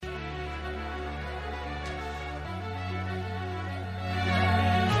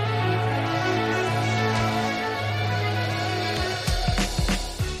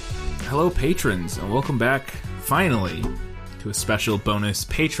Hello, patrons, and welcome back, finally, to a special bonus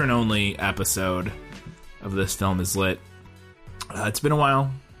patron-only episode of This Film Is Lit. It's been a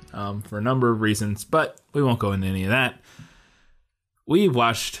while, for a number of reasons, but we won't go into any of that. We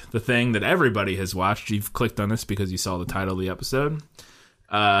watched the thing that everybody has watched. You've clicked on this because you saw the title of the episode.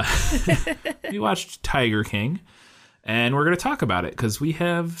 We watched Tiger King, and we're going to talk about it because we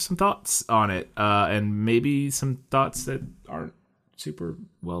have some thoughts on it, and maybe some thoughts that aren't super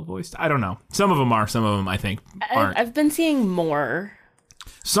well voiced. I don't know. Some of them are. Some of them I think aren't. I've been seeing more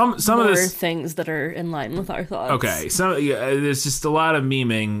of this things that are in line with our thoughts. Okay, so there's just a lot of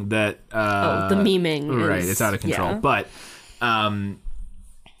memeing that. The memeing, right? It's out of control. Yeah. But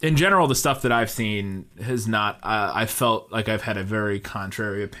in general, the stuff that I've seen has not. I felt like I've had a very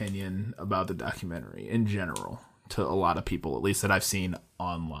contrary opinion about the documentary in general to a lot of people, at least that I've seen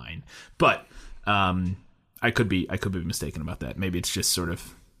online. But I could be mistaken about that. Maybe it's just sort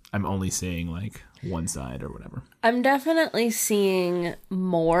of I'm only seeing like one side or whatever. I'm definitely seeing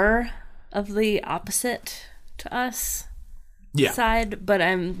more of the opposite to us side, but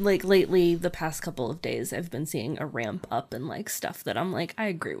I'm like lately the past couple of days I've been seeing a ramp up in like stuff that I'm like I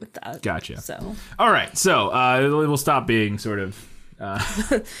agree with that. Gotcha. So all right, so we'll stop being sort of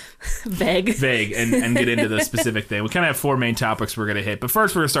vague and get into the specific thing. We kind of have four main topics we're going to hit, but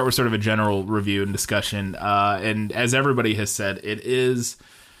first we're going to start with sort of a general review and discussion. And as everybody has said, it is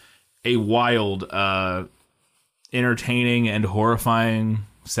a wild, entertaining and horrifying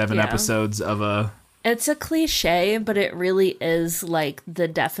 7 episodes of a... It's a cliche, but it really is like the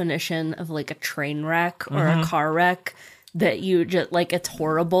definition of like a train wreck or a car wreck that you just like, it's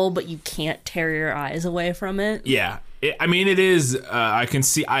horrible, but you can't tear your eyes away from it. Yeah. It is, I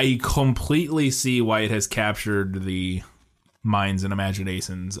completely see why it has captured the minds and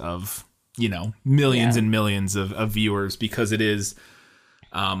imaginations of, millions and millions of viewers, because it is,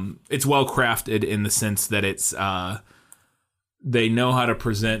 it's well crafted in the sense that it's, they know how to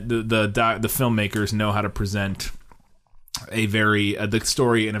present, the filmmakers know how to present the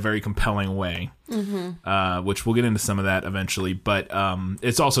story in a very compelling way, which we'll get into some of that eventually, but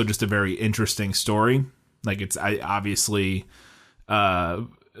it's also just a very interesting story. Like it's obviously a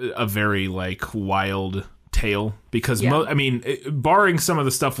very like wild tale because barring some of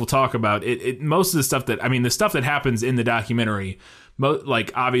the stuff we'll talk about, most of the stuff the stuff that happens in the documentary,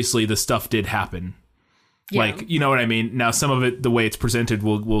 like obviously the stuff did happen. Yeah. Like, you know what I mean? Now some of it, the way it's presented,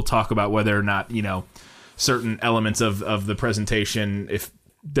 we'll talk about whether or not, certain elements of the presentation,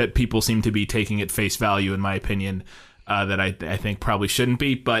 that people seem to be taking at face value, in my opinion, that I think probably shouldn't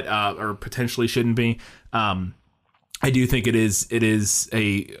be, but or potentially shouldn't be. I do think it is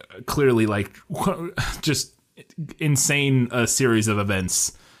a clearly like just insane series of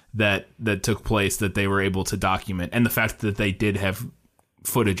events that took place that they were able to document, and the fact that they did have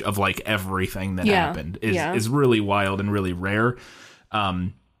footage of like everything that happened is really wild and really rare.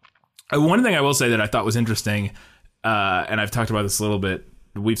 One thing I will say that I thought was interesting, and I've talked about this a little bit.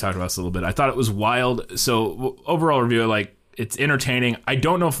 We've talked about this a little bit. I thought it was wild. So overall review, like it's entertaining. I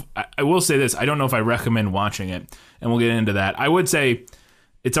don't know if I will say this. I don't know if I recommend watching it, and we'll get into that. I would say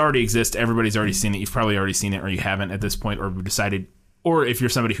it's already exists. Everybody's already seen it. You've probably already seen it, or you haven't at this point, or decided. Or if you're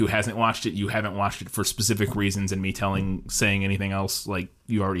somebody who hasn't watched it, you haven't watched it for specific reasons, and me saying anything else, like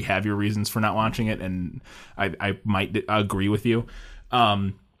you already have your reasons for not watching it, and I might agree with you.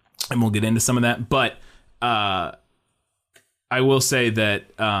 And we'll get into some of that, but. I will say that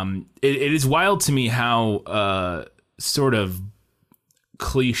it is wild to me how sort of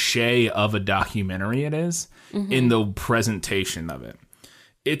cliche of a documentary it is in the presentation of it.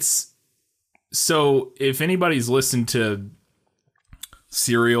 It's so if anybody's listened to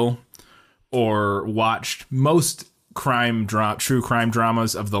Serial or watched most true crime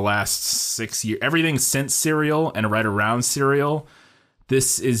dramas of the last 6 years, everything since Serial and right around Serial,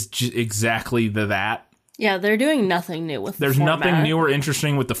 this is exactly that. Yeah, they're doing nothing new with There's the format. Nothing new or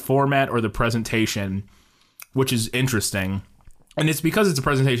interesting with the format or the presentation, which is interesting. And it's because it's a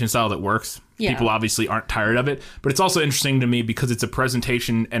presentation style that works. Yeah. People obviously aren't tired of it. But it's also interesting to me because it's a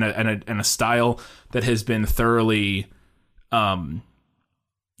presentation and a style that has been thoroughly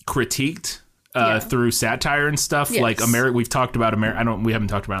critiqued through satire and stuff. Yes. Like we've talked about we haven't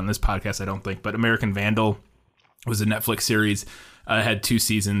talked about it on this podcast, I don't think, but American Vandal was a Netflix series. Had 2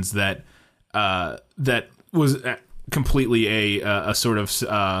 seasons that was completely a sort of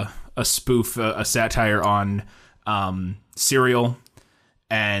a spoof, a satire on Serial,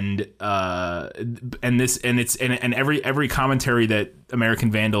 and every commentary that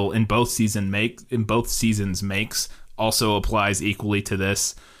American Vandal in both seasons makes also applies equally to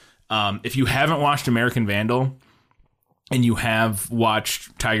this. If you haven't watched American Vandal, and you have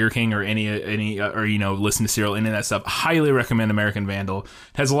watched Tiger King or any or listen to Serial, any of that stuff, highly recommend American Vandal.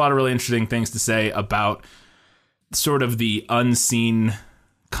 It has a lot of really interesting things to say about sort of the unseen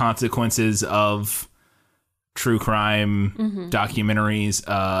consequences of true crime documentaries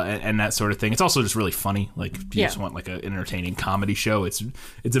and that sort of thing. It's also just really funny. Like, if you just want like an entertaining comedy show, it's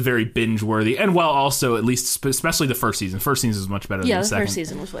a very binge worthy, and while also, at least especially the first season is much better than the second. First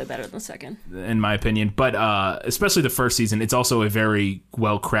season was way better than the second, in my opinion. But especially the first season, it's also a very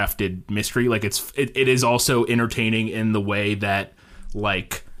well crafted mystery. Like, it is also entertaining in the way that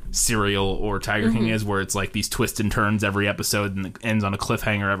like Serial or Tiger King is, where it's like these twists and turns every episode and it ends on a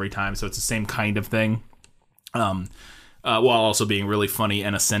cliffhanger every time. So it's the same kind of thing. While also being really funny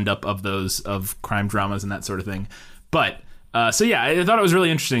and a send up of crime dramas and that sort of thing. But so yeah, I thought it was really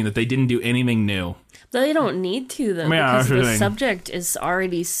interesting that they didn't do anything new. They don't need to, though, because the subject is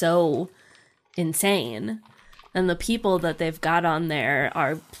already so insane, and the people that they've got on there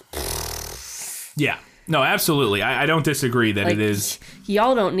are. Yeah. No, absolutely. I don't disagree that, like, it is.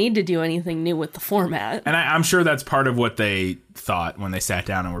 Y'all don't need to do anything new with the format. And I'm sure that's part of what they thought when they sat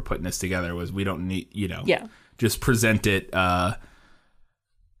down and were putting this together, was we don't need, just present it,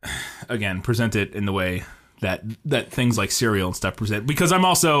 present it in the way that things like Serial and stuff present. Because I'm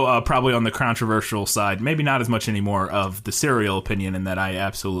also probably on the controversial side, maybe not as much anymore, of the Serial opinion, in that I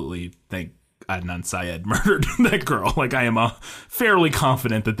absolutely think Adnan Syed murdered that girl. Like, I am fairly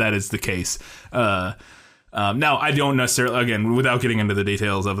confident that is the case. Now, I don't necessarily, again, without getting into the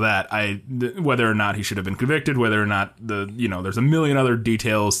details of that, whether or not he should have been convicted, whether or not there's a million other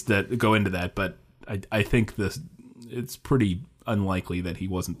details that go into that, but I think it's pretty unlikely that he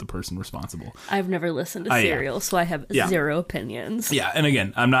wasn't the person responsible. I've never listened to Serial, so I have zero opinions. Yeah, and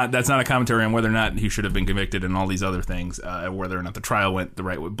again, that's not a commentary on whether or not he should have been convicted and all these other things, whether or not the trial went the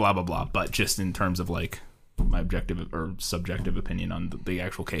right way, blah, blah, blah, but just in terms of like my objective or subjective opinion on the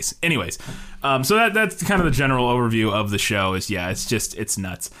actual case. Anyways, so that's kind of the general overview of the show. It's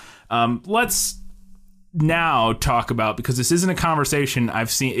nuts. Let's now talk about, because this isn't a conversation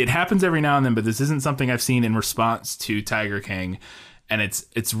I've seen. It happens every now and then, but this isn't something I've seen in response to Tiger King, and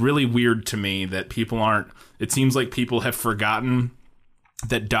it's really weird to me that people aren't. It seems like people have forgotten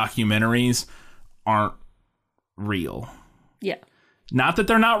that documentaries aren't real. Yeah. Not that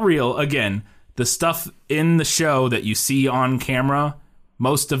they're not real. Again, the stuff in the show that you see on camera,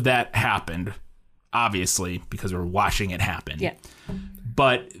 most of that happened, obviously, because we're watching it happen. Yeah.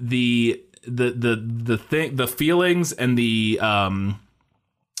 But the feelings and the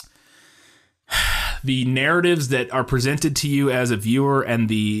narratives that are presented to you as a viewer, and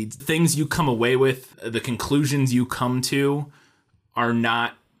the things you come away with, the conclusions you come to, are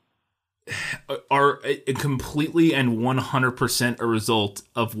completely and 100% a result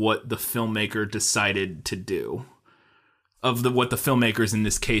of what the filmmaker decided to do. What the filmmakers in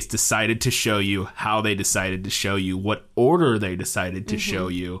this case decided to show you, how they decided to show you, what order they decided to show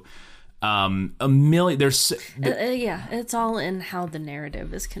you. It's all in how the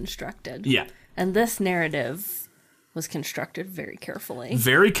narrative is constructed. Yeah. And this narrative was constructed very carefully.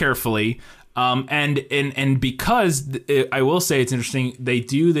 Very carefully. And because I will say it's interesting, they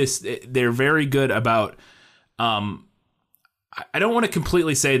do this, they're very good about, I don't want to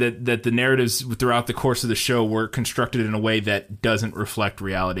completely say that the narratives throughout the course of the show were constructed in a way that doesn't reflect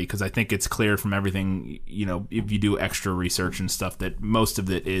reality, because I think it's clear from everything, if you do extra research and stuff, that most of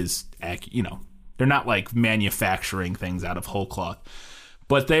it is, they're not like manufacturing things out of whole cloth.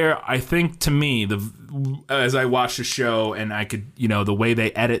 But I think, to me, as I watch the show, and I could, the way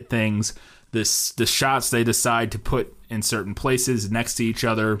they edit things, the shots they decide to put in certain places next to each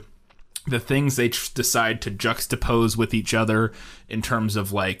other, the things they decide to juxtapose with each other in terms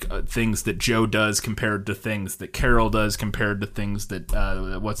of like things that Joe does compared to things that Carol does compared to things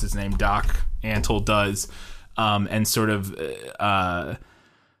that what's his name, Doc Antle does, and sort of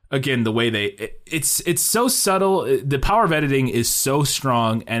again, the way it's so subtle. The power of editing is so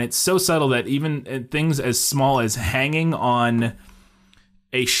strong, and it's so subtle that even things as small as hanging on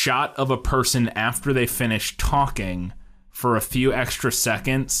a shot of a person after they finish talking for a few extra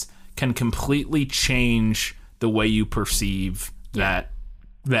seconds can completely change the way you perceive that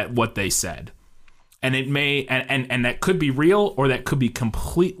what they said. And it may, and that could be real, or that could be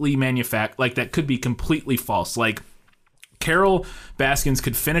completely manufactured. Like, that could be completely false. Like, Carol Baskins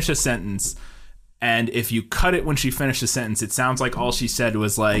could finish a sentence, and if you cut it when she finished a sentence, it sounds like all she said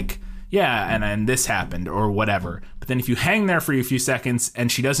was like, yeah, and this happened, or whatever. But then if you hang there for a few seconds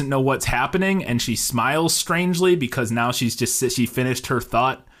and she doesn't know what's happening, and she smiles strangely because now she finished her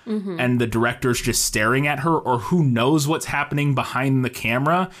thought and the director's just staring at her, or who knows what's happening behind the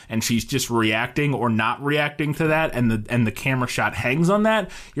camera and she's just reacting or not reacting to that, and the camera shot hangs on that,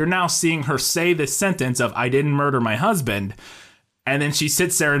 you're now seeing her say this sentence of, I didn't murder my husband, and then she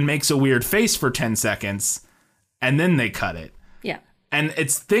sits there and makes a weird face for 10 seconds, and then they cut it. Yeah. And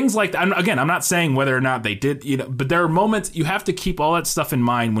it's things like that. Again, I'm not saying whether or not they did, but there are moments you have to keep all that stuff in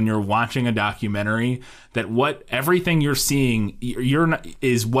mind when you're watching a documentary, that everything you're seeing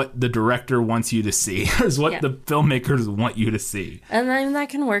is what the director wants you to see, is what the filmmakers want you to see. And then that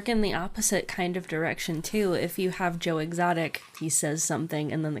can work in the opposite kind of direction too. If you have Joe Exotic, he says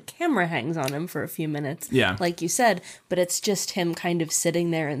something and then the camera hangs on him for a few minutes, like you said, but it's just him kind of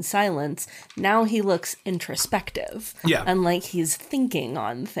sitting there in silence. Now he looks introspective, and like he's thinking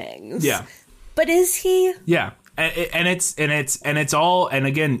on things. Yeah, but is he? Yeah, and it's all. And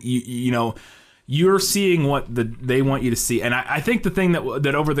again, you know, you're seeing what they want you to see. And I think the thing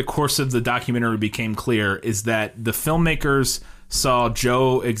that over the course of the documentary became clear is that the filmmakers saw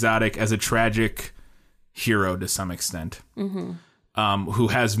Joe Exotic as a tragic hero to some extent, who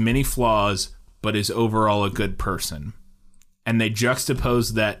has many flaws but is overall a good person. And they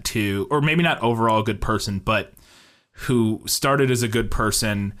juxtaposed that to, or maybe not overall a good person, but who started as a good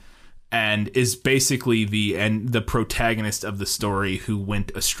person and is basically the protagonist of the story who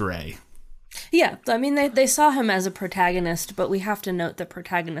went astray. Yeah, I mean, they saw him as a protagonist, but we have to note that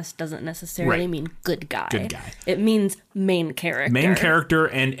protagonist doesn't necessarily mean good guy. Good guy. It means main character. Main character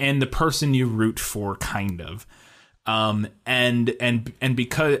and the person you root for, kind of. And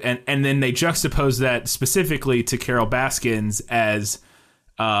because and then they juxtapose that specifically to Carol Baskins as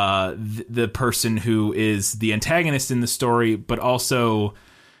the person who is the antagonist in the story, but also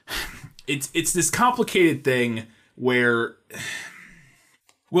it's this complicated thing where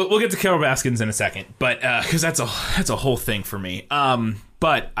we'll get to Carol Baskins in a second, but because that's a whole thing for me.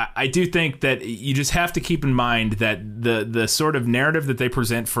 But I do think that you just have to keep in mind that the sort of narrative that they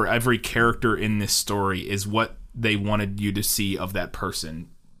present for every character in this story is what they wanted you to see of that person.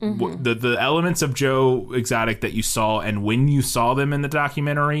 Mm-hmm. The elements of Joe Exotic that you saw, and when you saw them in the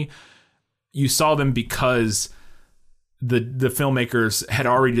documentary, you saw them because the filmmakers had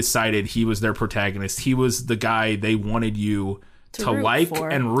already decided he was their protagonist. He was the guy they wanted you to like for.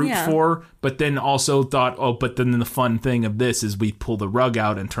 And root for, but then also thought, but then the fun thing of this is we pull the rug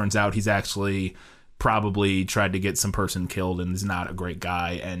out and turns out he's actually probably tried to get some person killed and is not a great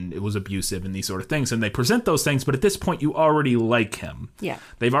guy and it was abusive and these sort of things. And they present those things, but at this point you already like him. Yeah.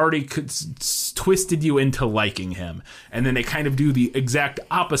 They've already twisted you into liking him. And then they kind of do the exact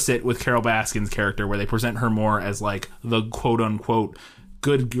opposite with Carol Baskin's character, where they present her more as like the quote unquote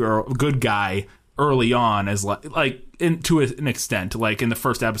good guy early on, as to an extent, like in the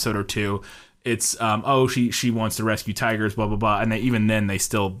first episode or two, it's she wants to rescue tigers, blah blah blah, and even then they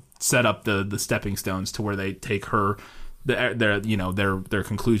still set up the stepping stones to where they take her their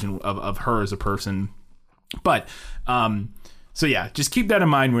conclusion of her as a person. But so yeah, just keep that in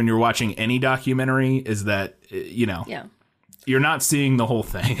mind when you're watching any documentary, is that you're not seeing the whole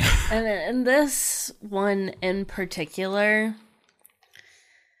thing. And this one in particular,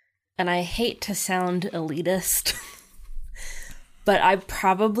 and I hate to sound elitist, but I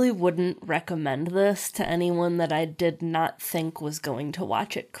probably wouldn't recommend this to anyone that I did not think was going to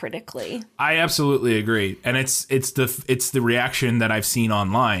watch it critically. I absolutely agree. And it's the reaction that I've seen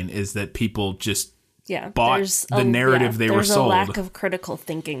online, is that people just bought the narrative they were sold. There's a lack of critical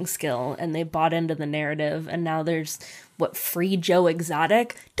thinking skill, and they bought into the narrative, and now there's free Joe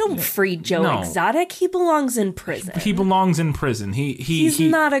Exotic? Don't free Joe Exotic. He belongs in prison. He belongs in prison. He's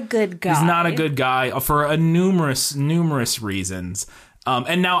not a good guy. He's not a good guy for numerous reasons.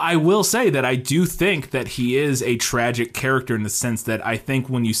 And now I will say that I do think that he is a tragic character, in the sense that I think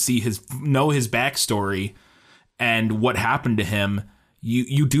when you see his backstory and what happened to him,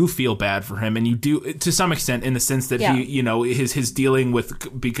 you do feel bad for him, and you do to some extent, in the sense that he, his dealing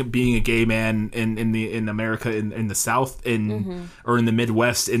with being a gay man in America, in the South, or in the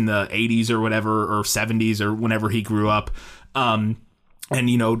Midwest in the 80s or whatever, or 70s or whenever he grew up, and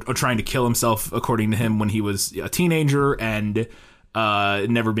trying to kill himself, according to him, when he was a teenager, and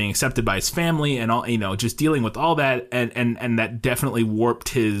never being accepted by his family, and all, just dealing with all that, and that definitely warped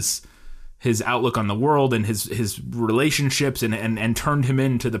his outlook on the world and his relationships, and turned him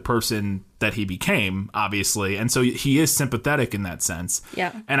into the person that he became, obviously. And so he is sympathetic in that sense.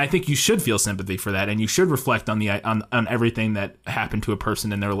 Yeah. And I think you should feel sympathy for that, and you should reflect on on everything that happened to a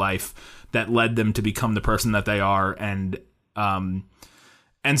person in their life that led them to become the person that they are. And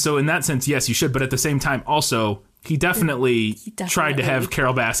so in that sense, yes, you should. But at the same time, also, he definitely tried to have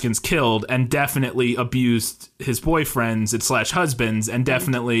Carol Baskins killed, and definitely abused his boyfriends / husbands, and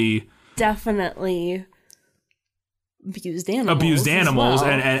definitely abused animals, well.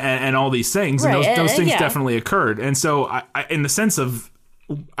 and all these things, right. And those things definitely occurred. And so, I in the sense of,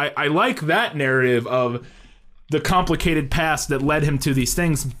 I like that narrative of the complicated past that led him to these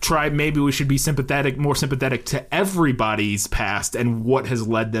things. Maybe we should be more sympathetic to everybody's past and what has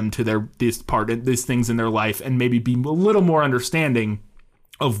led them to these things in their life, and maybe be a little more understanding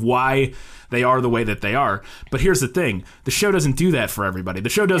of why they are the way that they are. But here's the thing: the show doesn't do that for everybody. The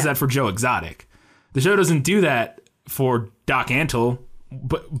show does that for Joe Exotic. The show doesn't do that for Doc Antle.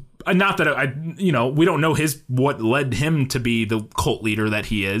 But not that we don't know what led him to be the cult leader that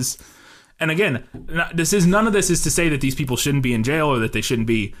he is. And again, none of this is to say that these people shouldn't be in jail or that they shouldn't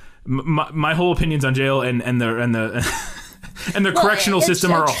be. My whole opinions on jail and the correctional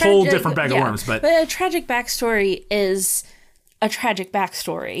system are a whole different bag of worms. But a tragic backstory is a tragic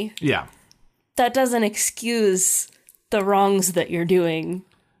backstory. Yeah, that doesn't excuse the wrongs that you're doing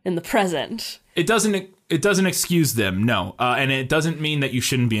in the present. It doesn't excuse them, no, and it doesn't mean that you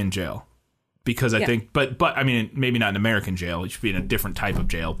shouldn't be in jail. Because I think, but I mean, maybe not in American jail. You should be in a different type of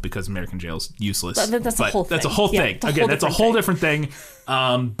jail because American jail is useless. That's a whole thing. That's a whole thing. Again, that's a whole different thing.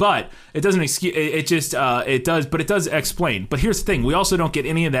 But it doesn't excuse. It just it does. But it does explain. But here's the thing: we also don't get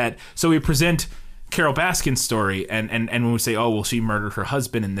any of that. So we present Carol Baskin's story, and when we say, oh well, she murdered her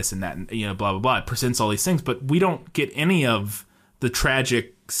husband and this and that, and blah blah blah. It presents all these things, but we don't get any of the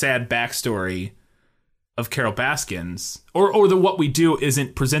tragic, sad backstory of Carol Baskins, or what we do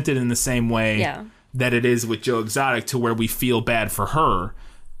isn't presented in the same way that it is with Joe Exotic, to where we feel bad for her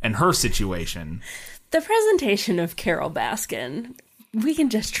and her situation. The presentation of Carol Baskin, we can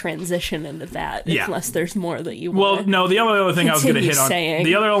just transition into that unless there's more that you want. Well, no, the only other thing I was going to hit on,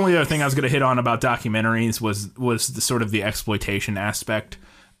 only other thing I was going to hit on about documentaries was the sort of the exploitation aspect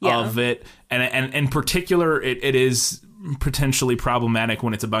of it, and in particular, it is potentially problematic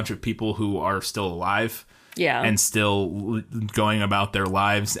when it's a bunch of people who are still alive and still going about their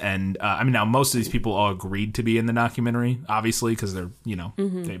lives. And I mean, now most of these people all agreed to be in the documentary, obviously, because they're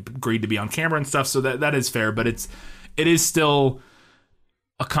they agreed to be on camera and stuff, so that is fair. But it is still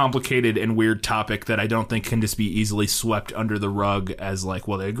a complicated and weird topic that I don't think can just be easily swept under the rug as like,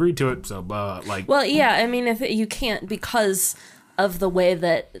 well, they agreed to it, so well, yeah, I mean, if you can't, because of the way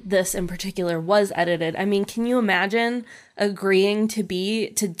that this in particular was edited. I mean, can you imagine agreeing to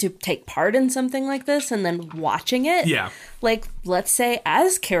take part in something like this and then watching it? Yeah. Like, let's say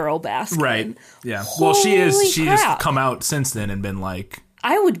as Carol Baskin. Right. Yeah. Well, she's come out since then and been like,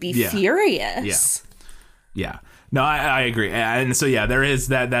 I would be furious. Yeah. No, I agree. And so, there is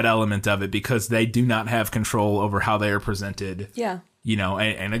that element of it, because they do not have control over how they are presented. Yeah.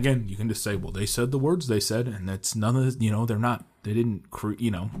 And again, you can just say, well, they said the words they said, and that's none of the, they're not, they didn't,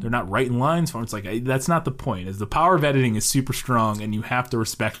 they're not writing lines for it. It's like, that's not the point. Is the power of editing is super strong, and you have to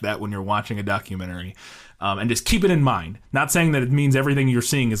respect that when you're watching a documentary. And just keep it in mind. Not saying that it means everything you're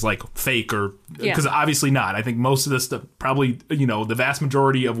seeing is like fake, or because obviously not. I think most of the stuff, probably, the vast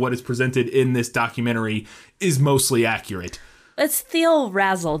majority of what is presented in this documentary is mostly accurate. It's Theo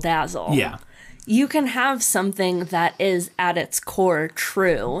Razzle Dazzle. Yeah. You can have something that is at its core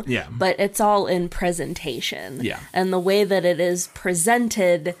true, but it's all in presentation. Yeah. And the way that it is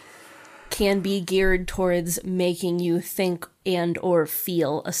presented can be geared towards making you think and or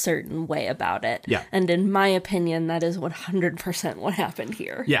feel a certain way about it. Yeah. And in my opinion, that is 100% what happened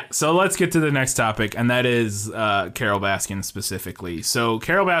here. Yeah. So let's get to the next topic, and that is Carol Baskin specifically. So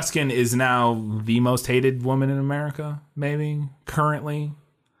Carol Baskin is now the most hated woman in America, maybe, currently.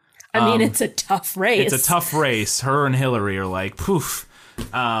 I mean, it's a tough race. It's a tough race. Her and Hillary are like, poof.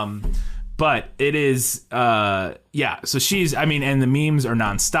 But it is, so she's, I mean, and the memes are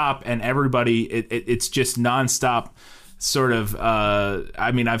nonstop, and everybody, it's just nonstop sort of,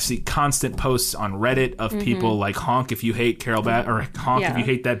 I mean, I've seen constant posts on Reddit of people like, honk if you hate Carol or honk if you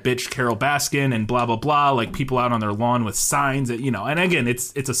hate that bitch Carol Baskin, and blah, blah, blah, like people out on their lawn with signs that, and again,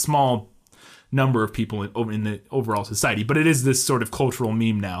 it's a small number of people in the overall society, but it is this sort of cultural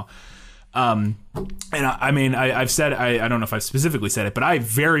meme now. And I mean, I've said, I don't know if I specifically said it, but I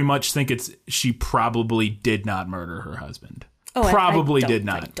very much think she probably did not murder her husband. Oh, probably did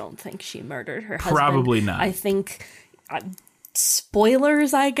not. I don't think she murdered her husband. Probably not. I think,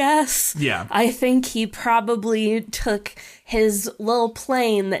 spoilers, I guess. Yeah. I think he probably took his little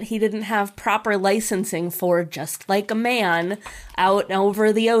plane that he didn't have proper licensing for, just like a man, out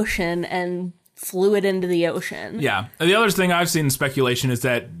over the ocean and flew it into the ocean. Yeah. The other thing I've seen in speculation is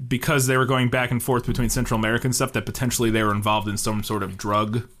that because they were going back and forth between Central American stuff, that potentially they were involved in some sort of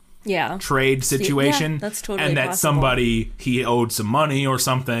drug trade situation. Yeah, that's totally and that possible. somebody, he owed some money or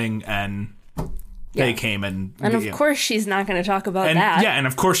something, and they came and of course she's not going to talk about and, that. Yeah, and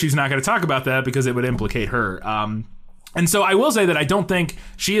of course she's not going to talk about that because it would implicate her. And so I will say that I don't think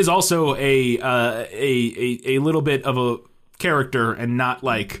she is also a little bit of a character and not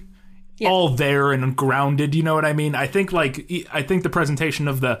like all there and grounded. You know what I mean? I think the presentation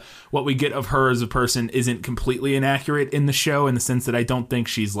of what we get of her as a person isn't completely inaccurate in the show, in the sense that I don't think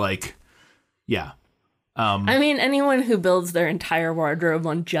she's like, I mean, anyone who builds their entire wardrobe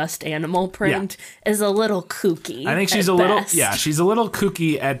on just animal print is a little kooky. I think she's she's a little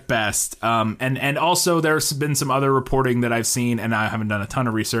kooky at best. And also there's been some other reporting that I've seen, and I haven't done a ton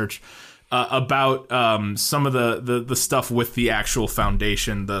of research about some of the stuff with the actual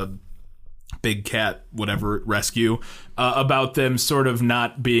foundation, the Big Cat whatever rescue, about them sort of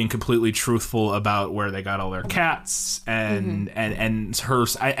not being completely truthful about where they got all their cats and her.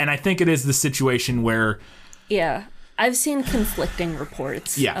 And I think it is the situation where I've seen conflicting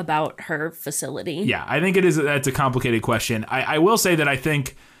reports about her facility. Yeah, I think that's a complicated question. I will say that I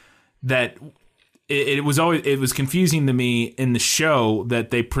think that it was confusing to me in the show that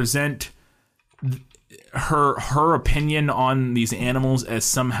they present her opinion on these animals as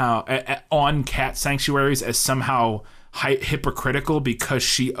somehow on cat sanctuaries as somehow hypocritical, because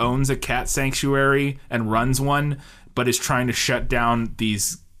she owns a cat sanctuary and runs one, but is trying to shut down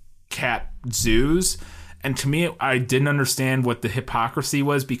these cat zoos. And to me, I didn't understand what the hypocrisy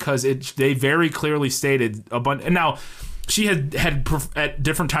was, because they very clearly stated a bunch. And now she had at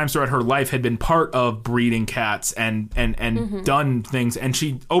different times throughout her life had been part of breeding cats and done things, and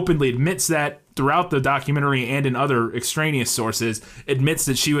she openly admits that throughout the documentary and in other extraneous sources, admits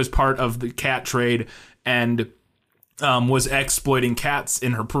that she was part of the cat trade and was exploiting cats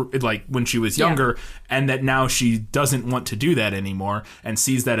in her when she was younger, and that now she doesn't want to do that anymore and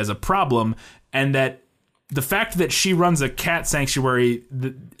sees that as a problem, and that the fact that she runs a cat sanctuary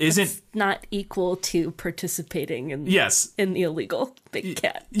isn't not equal to participating in the illegal big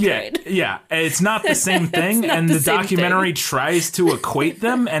cat trade. Yeah, it's not the same thing, and the documentary tries to equate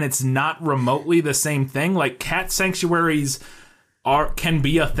them, and it's not remotely the same thing. Like, cat sanctuaries can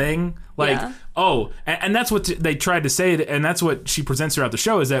be a thing. And that's what they tried to say, and that's what she presents throughout the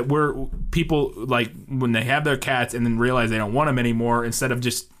show, is that we're people, like, when they have their cats and then realize they don't want them anymore, instead of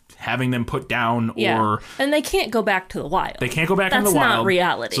just having them put down, and they can't go back to the wild. They can't go back in the wild. That's not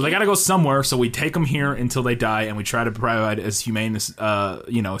reality. So they got to go somewhere. So we take them here until they die, and we try to provide as humane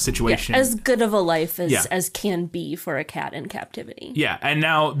a situation, as good of a life as can be for a cat in captivity. Yeah, and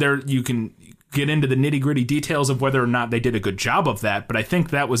now you can get into the nitty gritty details of whether or not they did a good job of that. But I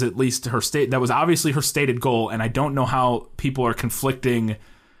think that was at least that was obviously her stated goal, and I don't know how people are conflicting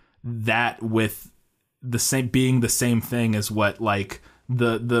that with being the same thing as what like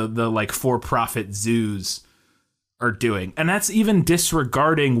the like for-profit zoos are doing. And that's even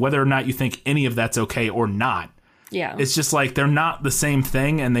disregarding whether or not you think any of that's okay or not. Yeah. It's just like they're not the same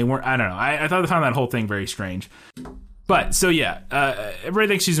thing, and they weren't. I don't know. I found that whole thing very strange. But so everybody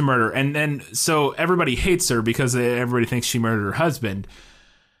thinks she's a murderer, and then so everybody hates her because everybody thinks she murdered her husband.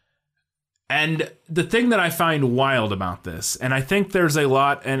 And the thing that I find wild about this, and I think there's a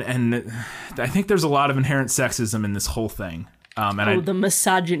lot, and I think there's a lot of inherent sexism in this whole thing. The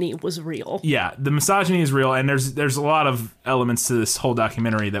misogyny was real. Yeah, the misogyny is real, and there's a lot of elements to this whole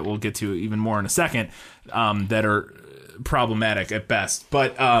documentary that we'll get to even more in a second that are problematic at best.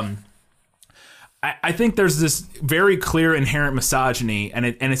 But I think there's this very clear inherent misogyny, and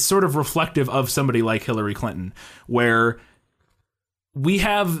it's sort of reflective of somebody like Hillary Clinton, where we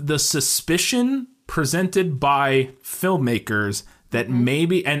have the suspicion presented by filmmakers that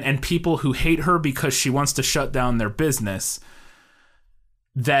maybe, and people who hate her because she wants to shut down their business,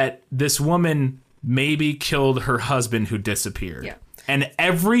 that this woman maybe killed her husband who disappeared. Yeah. And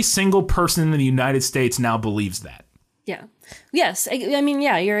every single person in the United States now believes that. Yeah. Yes. I mean,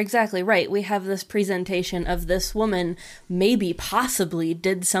 yeah, you're exactly right. We have this presentation of this woman maybe possibly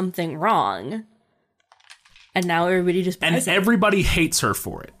did something wrong. And now everybody just buys it. Everybody hates her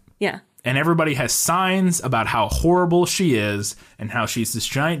for it. Yeah. And everybody has signs about how horrible she is and how she's this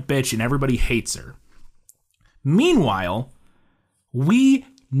giant bitch, and everybody hates her. Meanwhile, we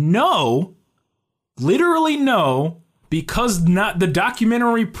literally know, because the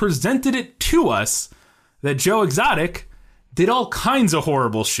documentary presented it to us, that Joe Exotic did all kinds of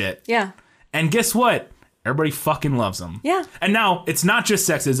horrible shit. Yeah. And guess what? Everybody fucking loves him. Yeah. And now, it's not just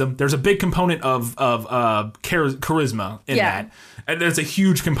sexism. There's a big component of charisma in that. And there's a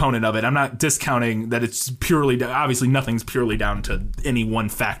huge component of it. I'm not discounting that it's purely... Obviously, nothing's purely down to any one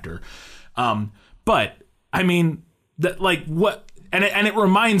factor. But, I mean, that, like, what... And it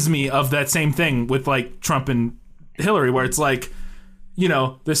reminds me of that same thing with like Trump and Hillary, where it's like, you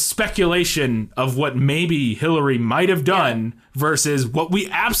know, the speculation of what maybe Hillary might have done versus what we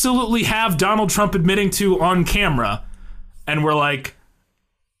absolutely have Donald Trump admitting to on camera. And we're like,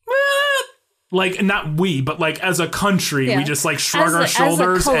 like, not we, but like as a country, we just like shrug our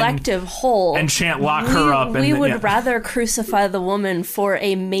shoulders as a collective whole and chant lock her up. We would rather crucify the woman for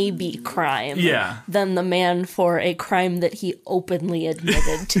a maybe crime than the man for a crime that he openly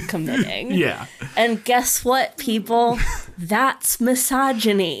admitted to committing. And guess what, people? That's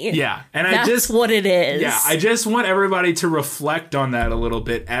misogyny. Yeah. And that's what it is. Yeah. I just want everybody to reflect on that a little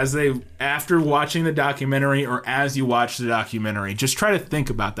bit after watching the documentary or as you watch the documentary. Just try to think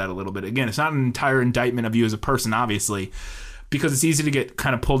about that a little bit. Again, it's not an entire indictment of you as a person, obviously, because it's easy to get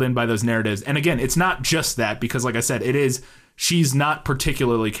kind of pulled in by those narratives. And again, it's not just that, because like I said, she's not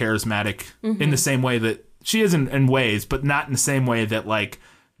particularly charismatic in the same way that she is in ways, but not in the same way that like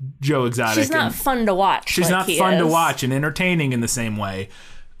Joe Exotic. She's not fun to watch. She's not fun to watch and entertaining in the same way.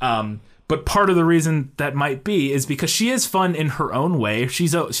 But part of the reason that might be is because she is fun in her own way.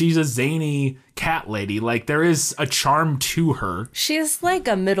 She's a zany cat lady. Like, there is a charm to her. She's like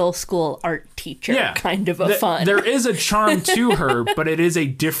a middle school art teacher kind of fun. There is a charm to her, but it is a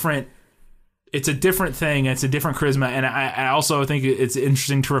different thing. It's a different charisma. And I also think it's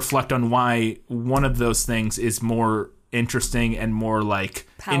interesting to reflect on why one of those things is more interesting and more like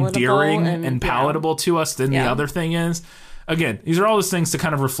palatable endearing and palatable to us than the other thing is. Again, these are all those things to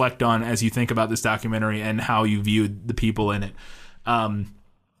kind of reflect on as you think about this documentary and how you viewed the people in it.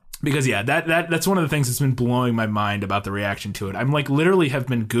 Because that's one of the things that's been blowing my mind about the reaction to it. I'm like literally have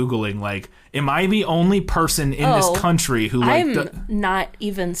been Googling like, am I the only person in this country who like? I'm not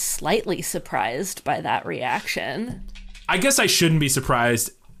even slightly surprised by that reaction. I guess I shouldn't be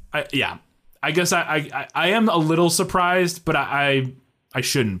surprised. I guess I am a little surprised, but I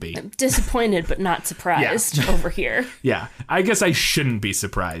shouldn't be. I'm disappointed, but not surprised over here. Yeah, I guess I shouldn't be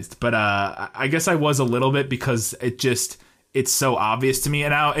surprised, but I guess I was a little bit because it's so obvious to me.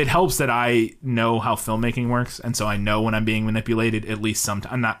 And now it helps that I know how filmmaking works, and so I know when I'm being manipulated. At least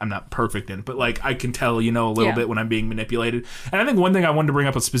sometimes I'm not perfect in it, but like I can tell, a little bit when I'm being manipulated. And I think one thing I wanted to bring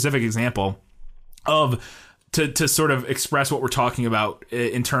up a specific example of. To sort of express what we're talking about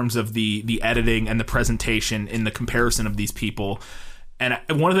in terms of the editing and the presentation in the comparison of these people. And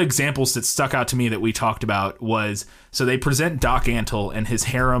one of the examples that stuck out to me that we talked about was, so they present Doc Antle and his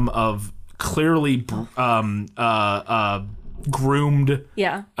harem of clearly groomed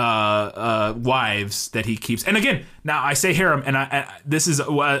wives that he keeps. And again, now I say harem, and this is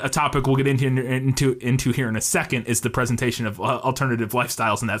a topic we'll get into here in a second, is the presentation of alternative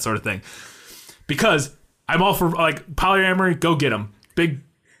lifestyles and that sort of thing. Because I'm all for like polyamory. Go get them. Big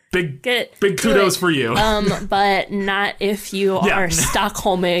kudos for you. But not if you are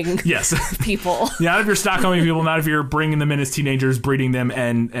Stockholming people. Not if you're Stockholming people. Not if you're bringing them in as teenagers, breeding them,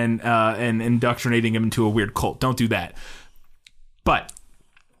 and indoctrinating them into a weird cult. Don't do that. But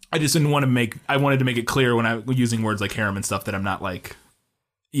I just didn't want to I wanted to make it clear when I was using words like harem and stuff that I'm not like,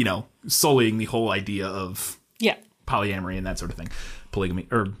 sullying the whole idea of polyamory and that sort of thing. Polygamy,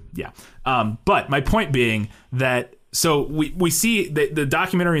 but my point being that, so we see the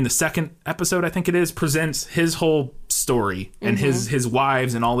documentary in the second episode, I think it is, presents his whole story and his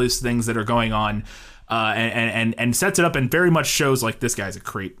wives and all these things that are going on, and sets it up and very much shows like, this guy's a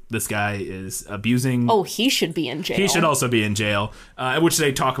creep. This guy is abusing. Oh, he should be in jail. He should also be in jail, which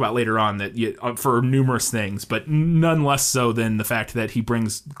they talk about later on that for numerous things, but none less so than the fact that he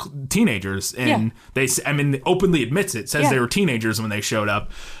brings teenagers in. They openly admits it, says they were teenagers when they showed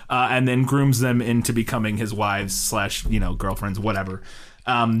up, and then grooms them into becoming his wives / girlfriends, whatever.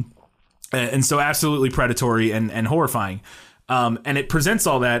 And so absolutely predatory and horrifying. And it presents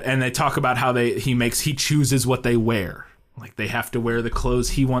all that, and they talk about how he chooses what they wear. Like, they have to wear the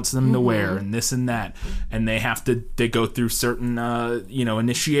clothes he wants them to wear, and this and that, and they go through certain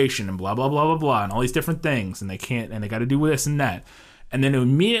initiation and blah blah blah blah blah and all these different things, and they got to do this and that, and then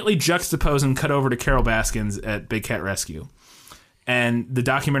immediately juxtapose and cut over to Carol Baskins at Big Cat Rescue, and the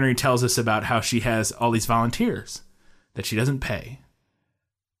documentary tells us about how she has all these volunteers that she doesn't pay.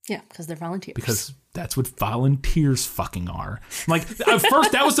 Yeah, because they're volunteers. Because that's what volunteers fucking are. Like, at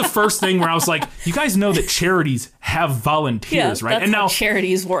first, that was the first thing where I was like, you guys know that charities have volunteers, right? That's how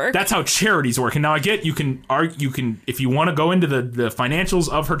charities work. That's how charities work. And now I get, you can if you want to go into the financials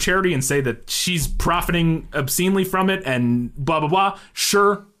of her charity and say that she's profiting obscenely from it and blah, blah, blah.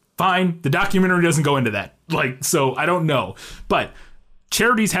 Sure, fine. The documentary doesn't go into that. Like, so I don't know. But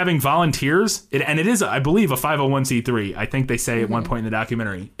charities having volunteers, and it is, I believe, a 501c3. I think they say at one point in the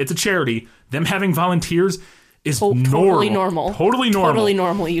documentary, it's a charity. Them having volunteers is totally normal. Totally normal. Totally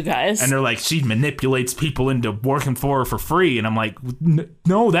normal, you guys. And they're like, she manipulates people into working for her for free. And I'm like,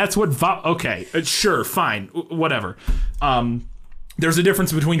 no, that's what... okay, sure, fine, whatever. There's a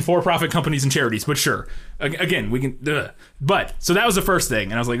difference between for-profit companies and charities, but sure. Again, we can... But, so that was the first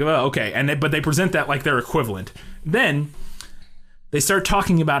thing. And I was like, oh, okay. But they present that like they're equivalent. Then they start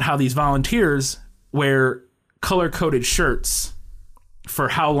talking about how these volunteers wear color-coded shirts for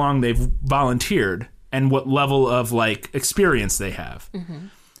how long they've volunteered and what level of like experience they have. Mm-hmm.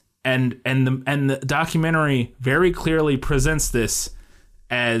 And the documentary very clearly presents this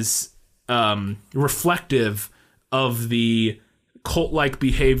as reflective of the cult-like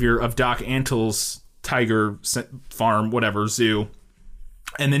behavior of Doc Antle's tiger farm, whatever, zoo,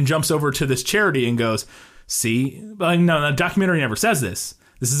 and then jumps over to this charity and goes, see, like, no, the documentary never says this.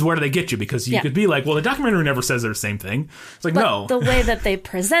 This is where they get you, because you could be like, well, the documentary never says they're the same thing. It's like, no. The way that they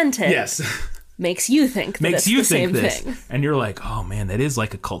present it yes. makes you think that it's the same thing. And you're like, oh, man, that is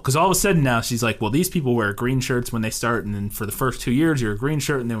like a cult. Because all of a sudden now she's like, well, these people wear green shirts when they start, and then for the first 2 years, you're a green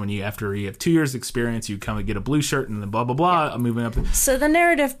shirt, and then after you have 2 years experience, you come and get a blue shirt, and then blah, blah, blah, moving up. So the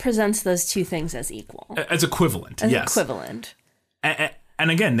narrative presents those two things as equal. As equivalent, yes. Equivalent. And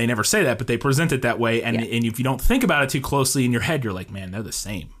again, they never say that, but they present it that way. And if you don't think about it too closely in your head, you're like, man, they're the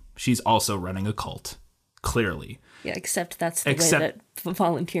same. She's also running a cult, clearly. Yeah, except that's the way that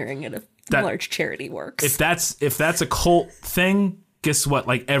volunteering at a large charity works. If that's a cult thing, guess what?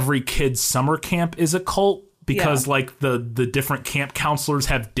 Like every kid's summer camp is a cult because like the different camp counselors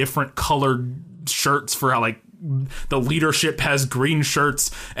have different colored shirts for how like the leadership has green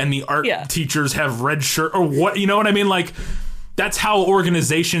shirts and the art teachers have red shirt or what, you know what I mean? Like that's how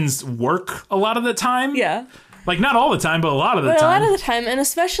organizations work a lot of the time. Yeah. Like, not all the time, but a lot of the time. A lot of the time, and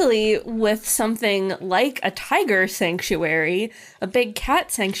especially with something like a tiger sanctuary, a big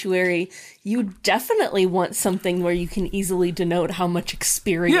cat sanctuary, you definitely want something where you can easily denote how much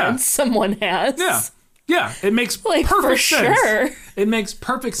experience someone has. Yeah. Yeah, it makes perfect sense. Sure. It makes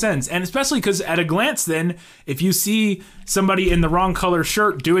perfect sense. And especially because at a glance then, if you see somebody in the wrong color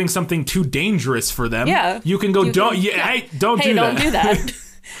shirt doing something too dangerous for them, you can go, hey, don't do that.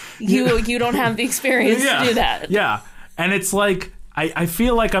 You don't have the experience to do that. Yeah. And it's like, I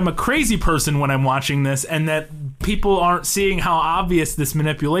feel like I'm a crazy person when I'm watching this and that people aren't seeing how obvious this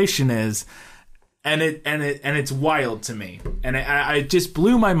manipulation is. And it's wild to me. And it just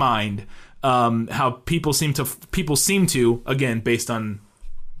blew my mind how people seem to, again, based on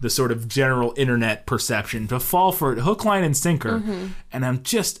the sort of general internet perception, to fall for it hook, line, and sinker. Mm-hmm. And I'm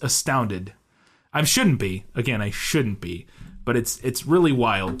just astounded. I shouldn't be. Again, I shouldn't be. But it's really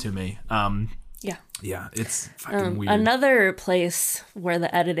wild to me. Yeah, it's fucking weird. Another place where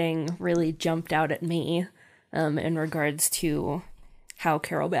the editing really jumped out at me in regards to how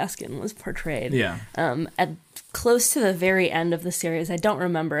Carol Baskin was portrayed. Yeah. At close to the very end of the series, I don't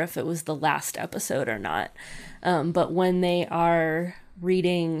remember if it was the last episode or not, but when they are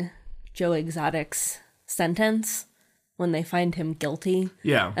reading Joe Exotic's sentence, when they find him guilty,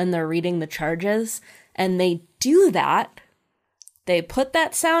 and they're reading the charges, and they do that. They put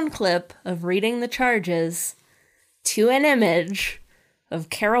that sound clip of reading the charges to an image of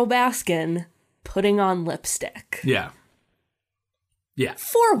Carol Baskin putting on lipstick. Yeah. Yeah.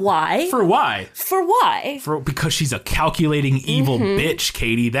 For why? For why? For why? Because she's a calculating evil bitch,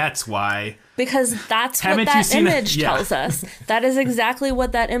 Katie. That's why. Because that's what that image tells us. That is exactly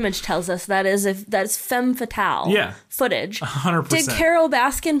what that image tells us. That's femme fatale footage. 100%. Did Carol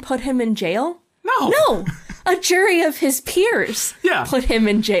Baskin put him in jail? No. A jury of his peers put him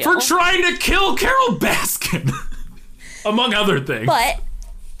in jail. For trying to kill Carol Baskin. Among other things. But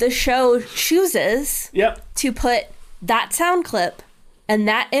the show chooses to put that sound clip and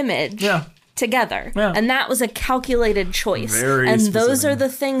that image together. Yeah. And that was a calculated choice. Very specific. Those are the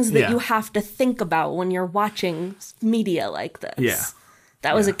things that you have to think about when you're watching media like this. Yeah.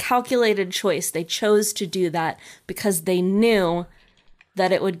 That was a calculated choice. They chose to do that because they knew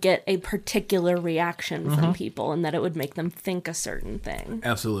that it would get a particular reaction from people and that it would make them think a certain thing.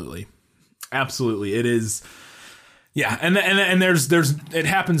 Absolutely. It is. Yeah. And there's it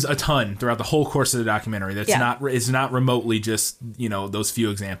happens a ton throughout the whole course of the documentary. It's not remotely just, those few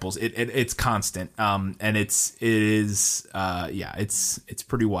examples. It's constant. And it's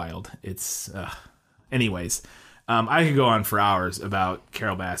pretty wild. Anyways, I could go on for hours about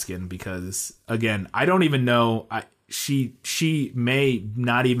Carol Baskin because again, I don't even know, She may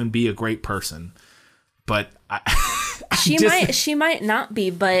not even be a great person, but she might not be,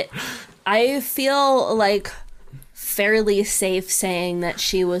 but I feel like fairly safe saying that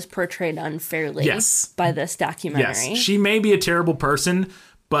she was portrayed unfairly by this documentary. Yes, she may be a terrible person,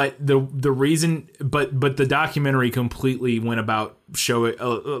 But the reason, but the documentary completely went about showing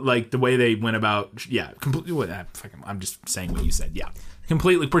like the way they went about, completely. I'm just saying what you said,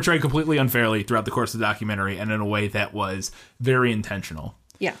 completely portrayed completely unfairly throughout the course of the documentary, and in a way that was very intentional.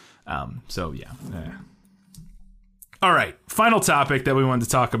 Yeah. All right, final topic that we wanted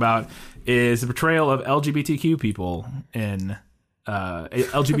to talk about is the portrayal of LGBTQ people in.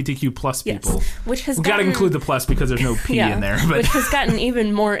 LGBTQ plus people, which has we've got to include the plus because there's no P in there, but which has gotten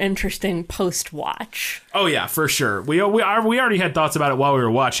even more interesting post watch. Oh yeah, for sure. We already had thoughts about it while we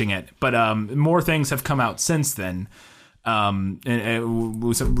were watching it, but more things have come out since then. And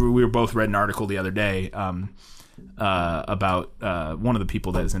we were both read an article the other day about one of the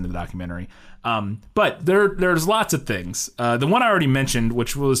people that is in the documentary. But there's lots of things. The one I already mentioned,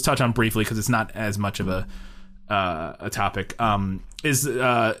 which we'll just touch on briefly because it's not as much of a topic, is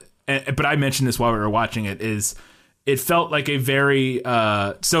but I mentioned this while we were watching it, is it felt like a very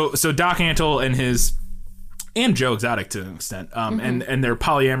so Doc Antle and Joe Exotic to an extent, and their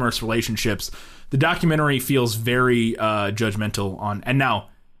polyamorous relationships. The documentary feels very judgmental on, and now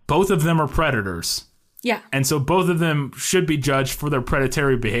both of them are predators. Yeah. And so both of them should be judged for their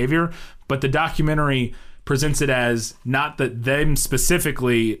predatory behavior, but the documentary presents it as not that them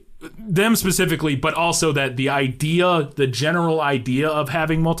specifically, but also that the general idea of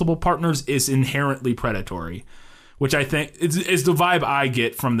having multiple partners is inherently predatory, which I think is the vibe I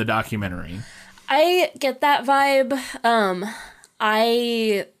get from the documentary. I get that vibe.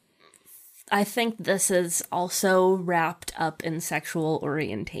 I think this is also wrapped up in sexual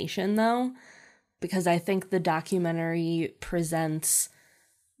orientation, though, because I think the documentary presents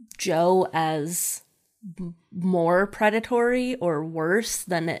Joe as more predatory or worse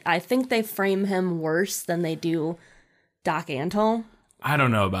than it. I think they frame him worse than they do Doc Antle. I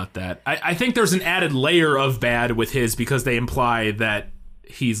don't know about that. I think there's an added layer of bad with his because they imply that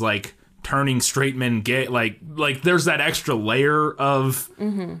he's like turning straight men gay. Like there's that extra layer of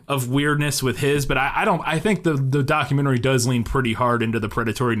weirdness with his. But I think the documentary does lean pretty hard into the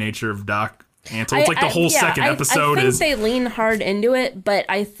predatory nature of Doc Antle. It's like the whole second episode I think they lean hard into it, but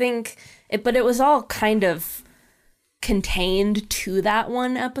I think it was all kind of contained to that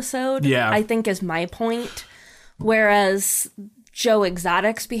one episode. Yeah, I think is my point. Whereas Joe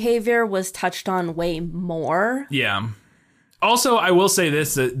Exotic's behavior was touched on way more. Yeah. Also, I will say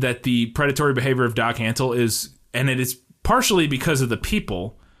this, that the predatory behavior of Doc Antle is, and it is partially because of the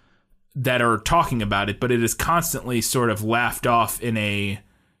people that are talking about it, but it is constantly sort of laughed off in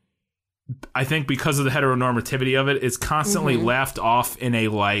I think because of the heteronormativity of it, it's constantly laughed off in a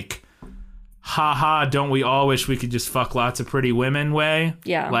like, haha, don't we all wish we could just fuck lots of pretty women way?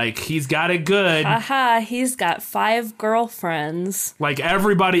 Yeah. Like, he's got it good. Haha, he's got 5 girlfriends. Like,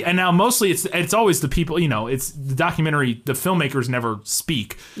 everybody, and now mostly it's always the people, it's the documentary, the filmmakers never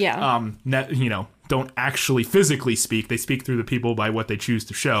speak. Yeah. Don't actually physically speak. They speak through the people by what they choose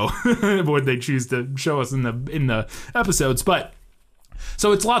to show, what they choose to show us in the episodes. But,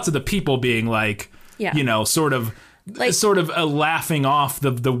 so it's lots of the people being like, sort of laughing off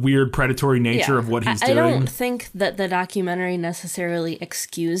the weird predatory nature of what he's doing. I don't think that the documentary necessarily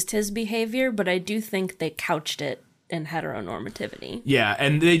excused his behavior, but I do think they couched it in heteronormativity. Yeah,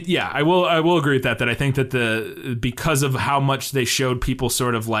 and I will agree with that. That I think that because of how much they showed people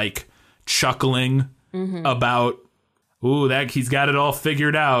sort of like chuckling about, ooh, that he's got it all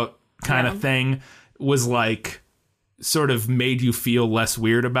figured out kind of thing, was like, sort of made you feel less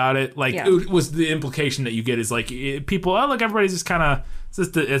weird about it. Like, it was the implication that you get is like, people, oh, look, everybody's just kind of,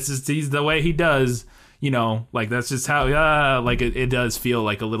 it's just he's the way he does, like that's just how, like it does feel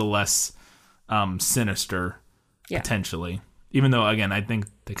like a little less sinister, potentially. Even though, again, I think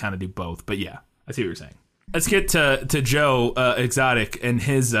they kind of do both. But yeah, I see what you're saying. Let's get to Joe Exotic and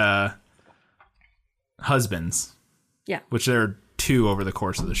his husbands. Yeah. Which they're 2 over the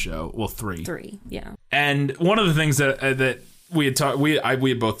course of the show. Well, 3. 3, yeah. And one of the things that we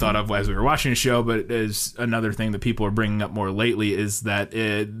had both thought of as we were watching the show, but is another thing that people are bringing up more lately, is that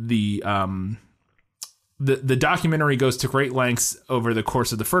the documentary goes to great lengths over the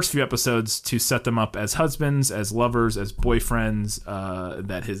course of the first few episodes to set them up as husbands, as lovers, as boyfriends,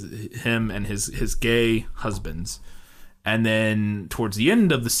 that him and his gay husbands. And then towards the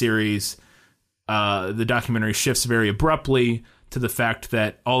end of the series, the documentary shifts very abruptly to the fact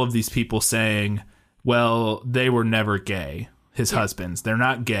that all of these people saying, well, they were never gay, his husbands. They're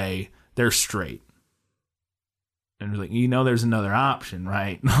not gay. They're straight. And like, there's another option,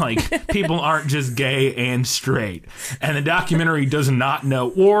 right? Like, people aren't just gay and straight. And the documentary does not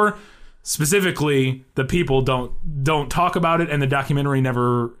know, or specifically, the people don't talk about it, and the documentary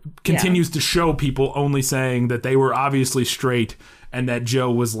never continues to show people only saying that they were obviously straight and that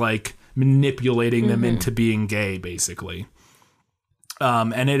Joe was like manipulating them into being gay, basically.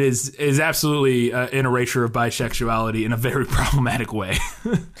 And it is absolutely an erasure of bisexuality in a very problematic way.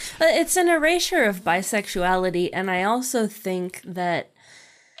 It's an erasure of bisexuality, and I also think that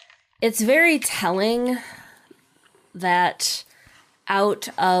it's very telling that out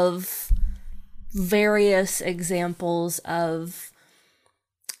of various examples of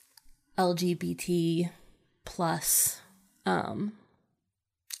LGBT plus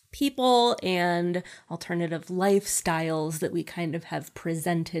people and alternative lifestyles that we kind of have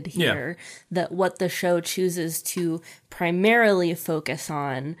presented here, that what the show chooses to primarily focus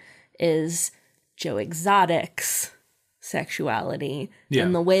on is Joe Exotic's sexuality.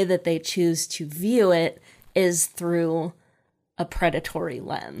 And the way that they choose to view it is through a predatory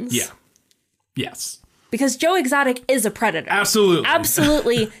lens. Yeah. Yes. Because Joe Exotic is a predator. Absolutely.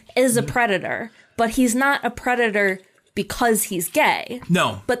 Absolutely is a predator. But he's not a predator because he's gay.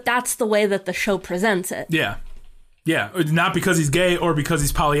 No. But that's the way that the show presents it. Yeah. Yeah. Not because he's gay or because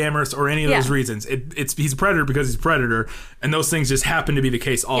he's polyamorous or any of those reasons. He's a predator because he's a predator, and those things just happen to be the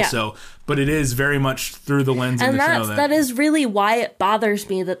case also. Yeah. But it is very much through the lens of the show. And that is really why it bothers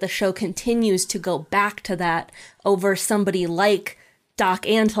me that the show continues to go back to that over somebody like Doc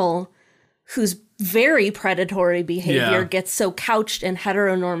Antle, whose very predatory behavior gets so couched in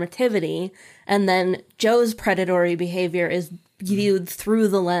heteronormativity, and then Joe's predatory behavior is viewed through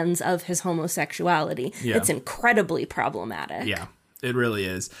the lens of his homosexuality. Yeah. It's incredibly problematic. Yeah, it really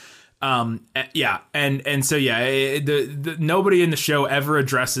is. And so nobody in the show ever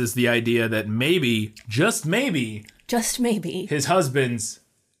addresses the idea that maybe, just maybe, his husband's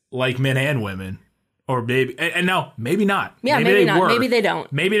like men and women. Or maybe, and no, maybe not. Yeah, maybe not. Maybe they don't.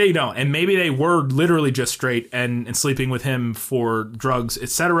 Maybe they don't. And maybe they were literally just straight and sleeping with him for drugs,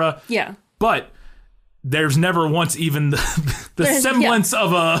 etc. Yeah. But there's never once even the semblance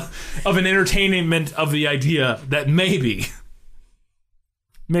of an entertainment of the idea that maybe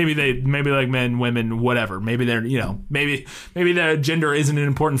they like men, women, whatever. Maybe they're, maybe their gender isn't an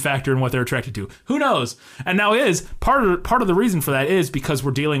important factor in what they're attracted to. Who knows? And now part of the reason for that is because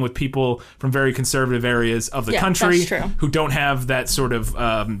we're dealing with people from very conservative areas of the country who don't have that sort of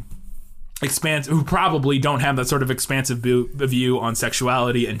who probably don't have that sort of expansive view on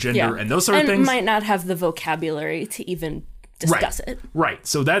sexuality and gender and those sort of things. And might not have the vocabulary to even discuss it. Right.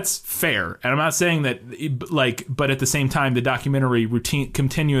 So that's fair. And I'm not saying that, but at the same time, the documentary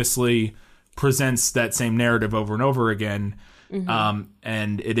continuously presents that same narrative over and over again. Mm-hmm.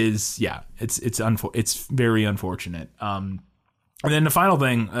 And it is, it's very unfortunate. And then the final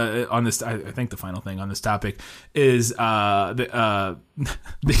thing on this, I think the final thing on this topic is I've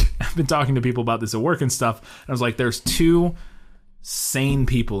been talking to people about this at work and stuff. And I was like, there's two sane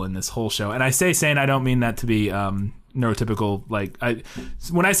people in this whole show. And I say sane, I don't mean that to be neurotypical.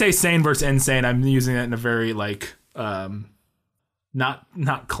 When I say sane versus insane, I'm using it in a very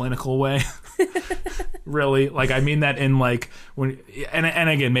not clinical way. Really, I mean that in when and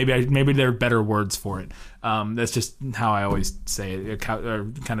again, maybe there are better words for it. That's just how I always say it, or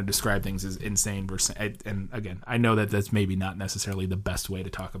kind of describe things as insane versus. And again, I know that that's maybe not necessarily the best way to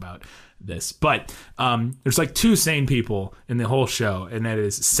talk about this, but there's two sane people in the whole show, and that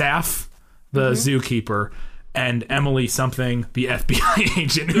is Saf, the zookeeper, and Emily something, the FBI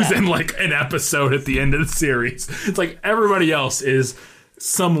agent, who's in an episode at the end of the series. It's everybody else is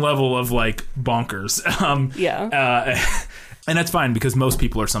some level of bonkers. And that's fine because most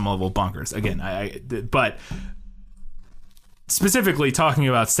people are some level of bonkers. Again, but specifically talking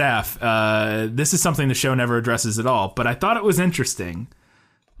about Saf, this is something the show never addresses at all. But I thought it was interesting,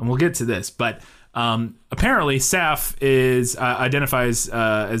 and we'll get to this. But apparently, Saf identifies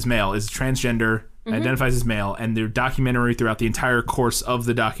as male, is transgender. Identifies as male, and their documentary throughout the entire course of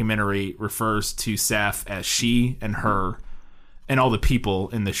the documentary refers to Saf as she and her, and all the people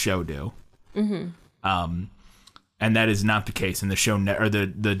in the show do. And that is not the case in the show, or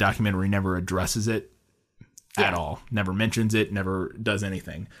the documentary never addresses it at all. Never mentions it. Never does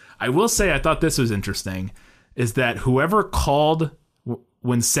anything. I will say I thought this was interesting, is that whoever called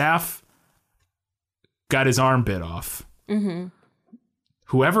when Saf got his arm bit off.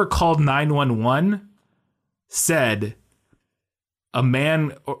 Whoever called 911 said a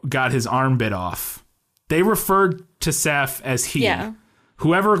man got his arm bit off. They referred to Saf as he. Yeah.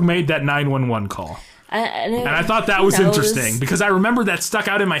 Whoever made that 911 call. And I thought that was interesting because I remember that stuck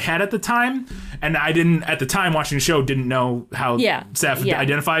out in my head at the time, and I didn't at the time watching the show didn't know how Saf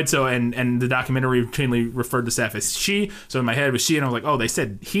identified. So and the documentary routinely referred to Saf as she. So in my head it was she, and I was like, oh, they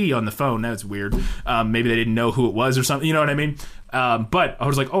said he on the phone. That's weird. Maybe they didn't know who it was or something. You know what I mean? But I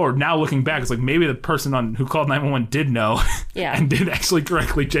was like, oh, now looking back, it's like maybe the person who called 911 did know and did actually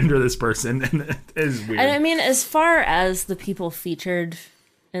correctly gender this person. And it is weird. And I mean, as far as the people featured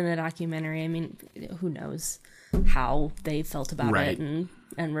in the documentary, I mean, who knows how they felt about it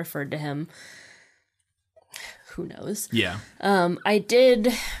and referred to him. Who knows? Yeah. I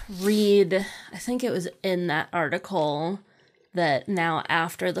did read, I think it was in that article, that now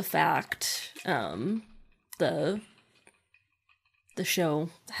after the fact, the show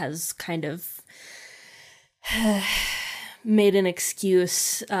has kind of made an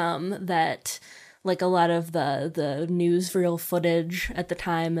excuse that like a lot of the newsreel footage at the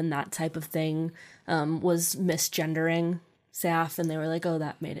time and that type of thing was misgendering Saf, and they were like, oh,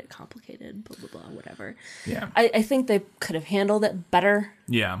 that made it complicated, blah, blah, blah, whatever. Yeah. I think they could have handled it better.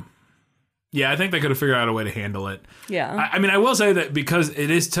 Yeah. Yeah, I think they could have figured out a way to handle it. Yeah. I mean, I will say that because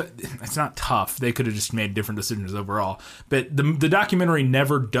it is, it's not tough. They could have just made different decisions overall. But the documentary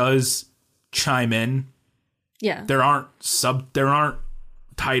never does chime in. Yeah. There aren't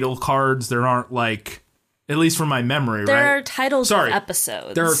title cards. There aren't like, at least from my memory, there right? There are titles of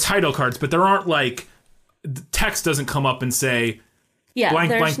episodes. There are title cards, but there aren't like, the text doesn't come up and say, blank,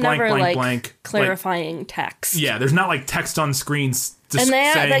 there's blank, never, blank, like, blank. clarifying text. Yeah, there's not like text on screens. And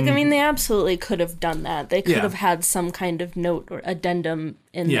they absolutely could have done that. They could have had some kind of note or addendum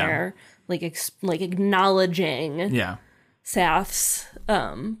in there, like acknowledging Saf's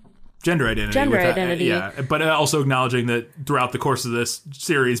gender identity. Yeah, but also acknowledging that throughout the course of this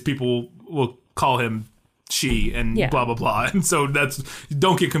series, people will call him she and blah blah blah, and so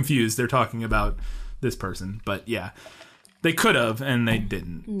don't get confused. They're talking about this person, but they could have and they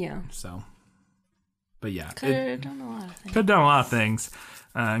didn't. Yeah. So, but could have done a lot of things. Could have done a lot of things,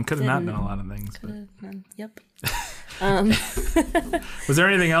 and could have not done a lot of things. Yep. Was there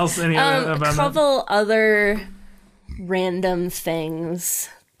anything else? A couple other random things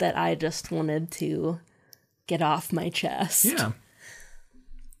that I just wanted to get off my chest. Yeah.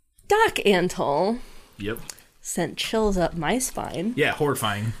 Doc Antle. Yep. Sent chills up my spine. Yeah,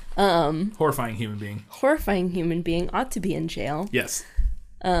 horrifying. Horrifying human being. Horrifying human being, ought to be in jail. Yes.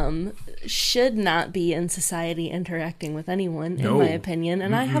 Should not be in society interacting with anyone, in my opinion.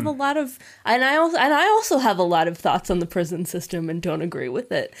 And I have a lot of, and I also have a lot of thoughts on the prison system and don't agree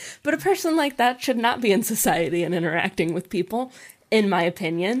with it. But a person like that should not be in society and interacting with people, in my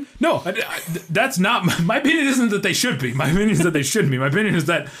opinion. No, that's not my opinion. Isn't that they should be. My opinion is that they shouldn't be. My opinion is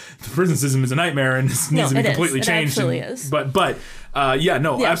that the prison system is a nightmare and needs to be completely changed. It absolutely is. But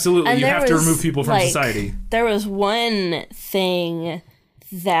absolutely, you have to remove people from society. There was one thing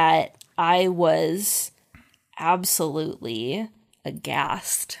that I was absolutely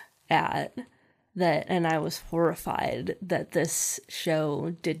aghast at, and I was horrified that this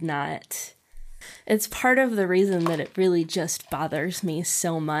show did not. It's part of the reason that it really just bothers me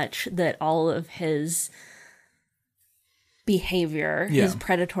so much that all of his behavior, his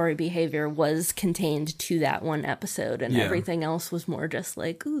predatory behavior, was contained to that one episode, and everything else was more just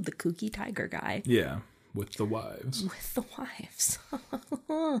like, ooh, the kooky tiger guy. Yeah, with the wives.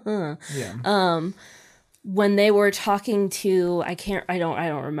 When they were talking to, I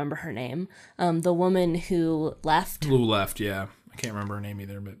don't remember her name, the woman who left. Who left, yeah. I can't remember her name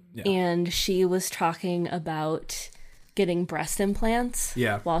either, but yeah. And she was talking about getting breast implants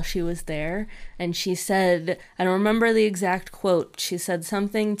while she was there. And she said, I don't remember the exact quote. She said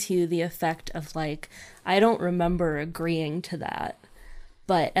something to the effect of like, I don't remember agreeing to that.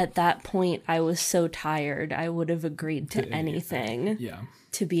 But at that point, I was so tired, I would have agreed to anything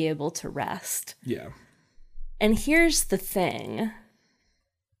to be able to rest. Yeah. And here's the thing.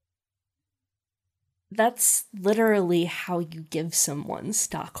 That's literally how you give someone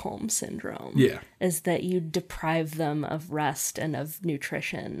Stockholm Syndrome. Yeah. Is that you deprive them of rest and of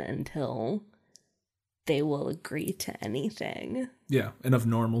nutrition until they will agree to anything. Yeah, and of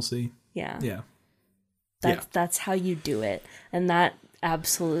normalcy. Yeah. Yeah. That's how you do it. And that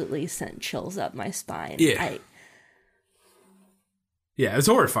absolutely sent chills up my spine. Yeah. Yeah, it's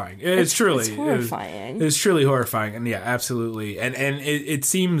horrifying. It's horrifying. It's truly horrifying. And yeah, absolutely. And it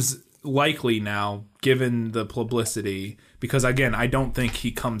seems likely now, given the publicity, because again, I don't think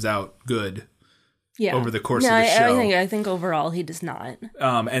he comes out good over the course of the show. I think overall he does not.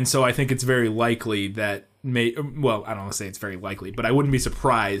 And so I think it's very likely that I don't want to say it's very likely, but I wouldn't be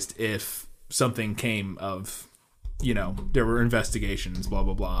surprised if something came of, there were investigations, blah,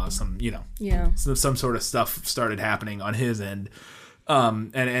 blah, blah, some sort of stuff started happening on his end.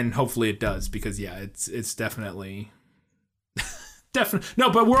 And hopefully it does, because it's definitely no,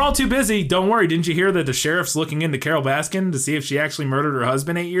 but we're all too busy. Don't worry. Didn't you hear that the sheriff's looking into Carol Baskin to see if she actually murdered her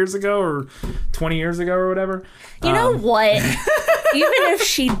husband 8 years ago or 20 years ago or whatever? You know what? if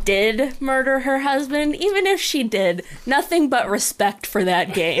she did murder her husband, even if she did, nothing but respect for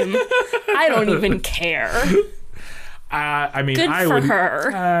that game. I don't even care. I mean, good for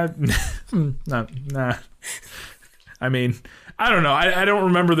her. Nah. I mean, I don't know. I don't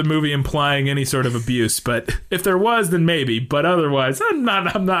remember the movie implying any sort of abuse, but if there was, then maybe. But otherwise, I'm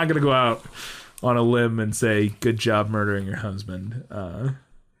not going to go out on a limb and say, good job murdering your husband.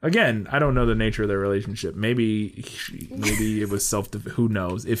 Again, I don't know the nature of their relationship. Maybe it was who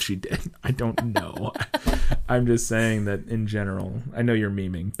knows if she did. I don't know. I'm just saying that in general. I know you're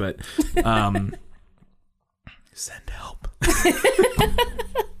memeing, but send help.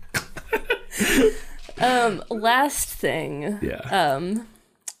 Last thing. Yeah.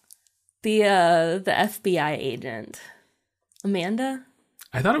 The FBI agent, Amanda.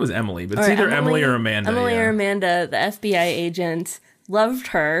 I thought it was Emily, but it's either Emily or Amanda. Emily or Amanda, the FBI agent. Loved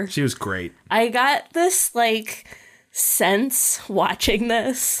her. She was great. I got this sense watching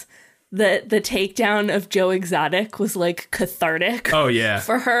this that the takedown of Joe Exotic was cathartic. Oh yeah,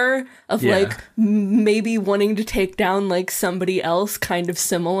 for her of maybe wanting to take down somebody else kind of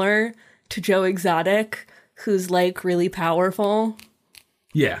similar to Joe Exotic, who's really powerful.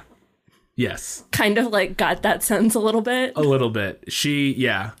 Yeah. Yes. Kind of got that sense a little bit. A little bit. She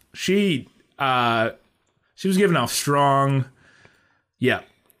was giving off strong. Yeah.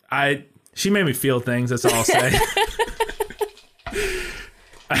 She made me feel things, that's all I'll say.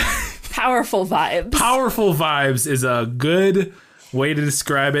 Powerful vibes. Powerful vibes is a good way to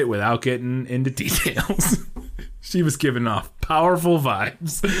describe it without getting into details. She was giving off powerful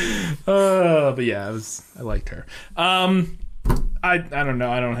vibes. But yeah, I liked her. I don't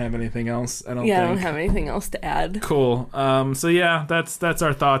know. I don't have anything else. I don't have anything else to add. Cool. So yeah, that's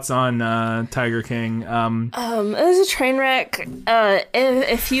our thoughts on Tiger King. It was a train wreck.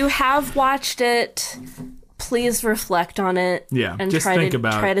 If you have watched it, please reflect on it. Yeah, and just try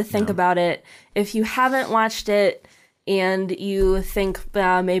to think about it. If you haven't watched it and you think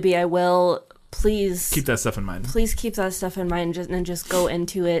maybe I will, please keep that stuff in mind. Please keep that stuff in mind and just go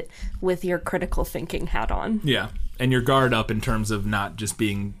into it with your critical thinking hat on. Yeah. And your guard up in terms of not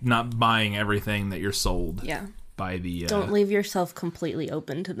buying everything that you're sold. Yeah. By the don't leave yourself completely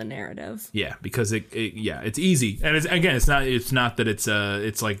open to the narrative. Yeah, because it's easy, and it's not that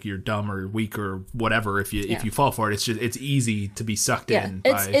it's like you're dumb or weak or whatever if you fall for it. It's easy to be sucked in.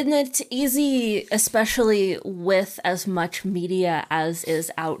 It's easy, especially with as much media as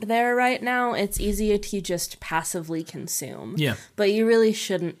is out there right now. It's easy to just passively consume. Yeah, but you really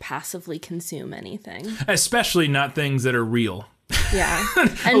shouldn't passively consume anything, especially not things that are real. Yeah,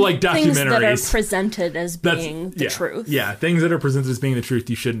 and like documentaries things that are presented as being the truth. Yeah, things that are presented as being the truth,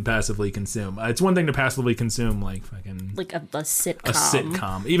 you shouldn't passively consume. It's one thing to passively consume, like fucking a sitcom. A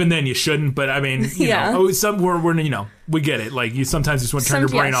sitcom. Even then, you shouldn't. But I mean, you know, we're we get it. Like you sometimes just want to turn your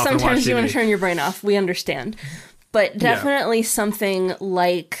brain off. Sometimes and watch you TV. want to turn your brain off. We understand, but definitely something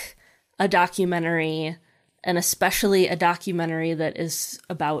like a documentary, and especially a documentary that is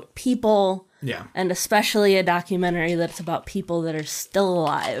about people. Yeah. And especially a documentary that's about people that are still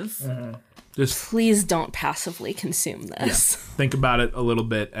alive. Mm-hmm. Just please don't passively consume this. Yeah. Think about it a little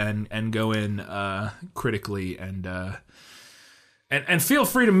bit and go in critically and feel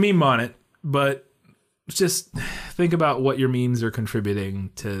free to meme on it, but just think about what your memes are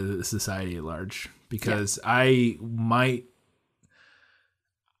contributing to society at large. Because I'm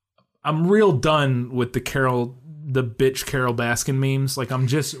real done with the bitch Carol Baskin memes. Like, I'm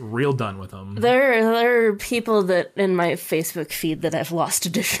just real done with them. There are people that in my Facebook feed that I've lost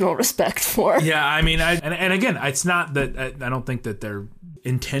additional respect for. Yeah, I mean, and again, it's not that I don't think that they're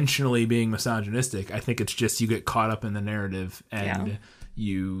intentionally being misogynistic. I think it's just you get caught up in the narrative and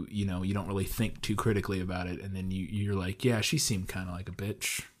you don't really think too critically about it, and then you're like, yeah, she seemed kind of like a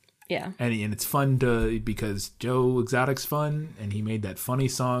bitch. Yeah. And it's fun because Joe Exotic's fun, and he made that funny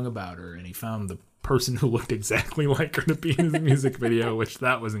song about her, and he found the person who looked exactly like her to be in his music video, which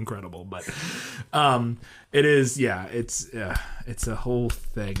that was incredible. But it is, it's a whole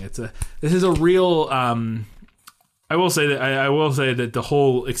thing. This is a real. I will say that the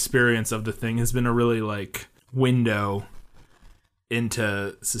whole experience of the thing has been a really window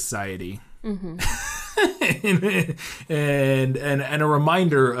into society. Mm-hmm. and a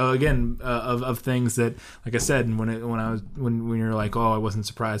reminder again of things that, like I said, when you're like, oh, I wasn't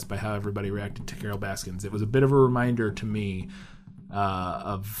surprised by how everybody reacted to Carol Baskins. It was a bit of a reminder to me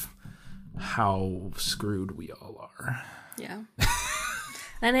of how screwed we all are. Yeah.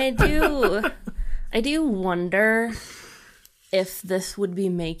 And I do wonder if this would be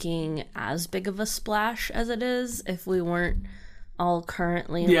making as big of a splash as it is if we weren't all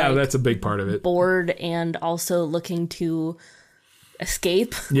currently that's a big part of it, bored and also looking to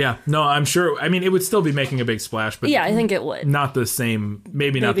escape. Yeah, no, I'm sure. I mean, it would still be making a big splash, but yeah, I think it would. Not the same.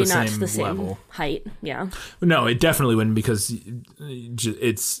 Maybe not the same level. Height. Yeah. No, it definitely wouldn't, because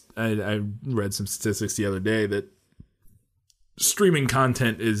it's. I read some statistics the other day that streaming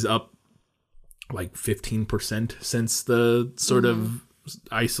content is up like 15% since the sort of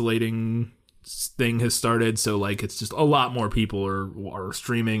isolating thing has started. So like it's just a lot more people are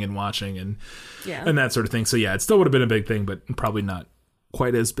streaming and watching and that sort of thing. So yeah, it still would have been a big thing, but probably not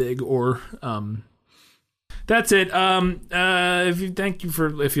quite as big. Or that's it. If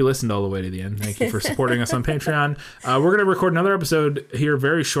you listened all the way to the end, thank you for supporting us on Patreon. We're gonna record another episode here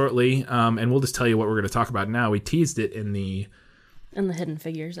very shortly, and we'll just tell you what we're gonna talk about now. We teased it in the Hidden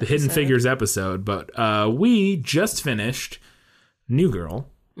Figures episode, but we just finished New Girl.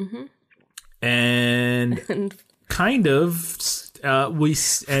 Mm-hmm. And kind of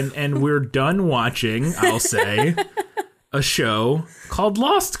we're done watching, I'll say, a show called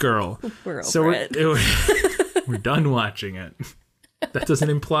Lost Girl. We're done watching it. That doesn't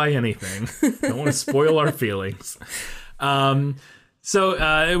imply anything. Don't want to spoil our feelings. So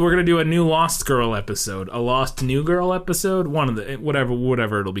we're gonna do a new Lost Girl episode, a Lost New Girl episode, one of the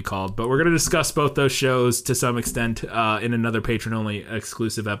whatever it'll be called. But we're gonna discuss both those shows to some extent in another patron-only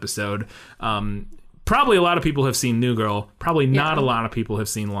exclusive episode. Probably a lot of people have seen New Girl. Probably not a lot of people have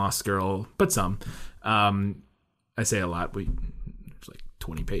seen Lost Girl, but some. I say a lot. There's like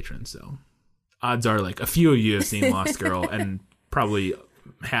 20 patrons, so odds are like a few of you have seen Lost Girl, and probably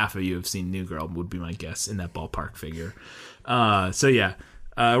half of you have seen New Girl, would be my guess, in that ballpark figure. So yeah,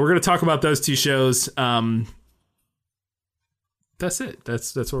 we're gonna talk about those two shows. That's it.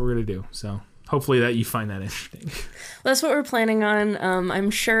 That's what we're gonna do. So hopefully that you find that interesting. That's what we're planning on. I'm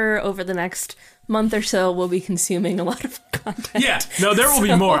sure over the next month or so we'll be consuming a lot of content. Yeah, no, there will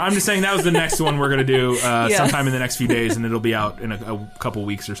be more. I'm just saying that was the next one we're gonna do sometime in the next few days, and it'll be out in a couple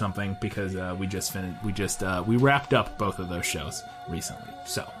weeks or something, because we wrapped up both of those shows recently.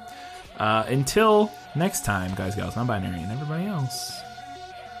 So until next time, guys, gals, non-binary, and everybody else,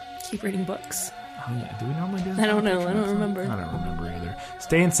 keep reading books. Oh yeah, do we normally do that? I don't know. I don't remember. I don't remember either.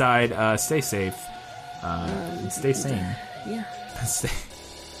 Stay inside. Stay safe. And stay sane. Yeah.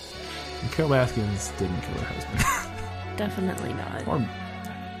 Carol Baskins didn't kill her husband. Definitely not. Or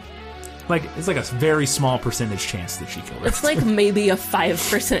it's like a very small percentage chance that she killed her. It's like maybe a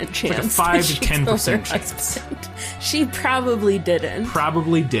 5% chance. Like a 5 to 10% chance. She probably didn't.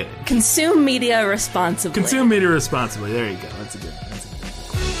 Probably didn't. Consume media responsibly. There you go. That's a good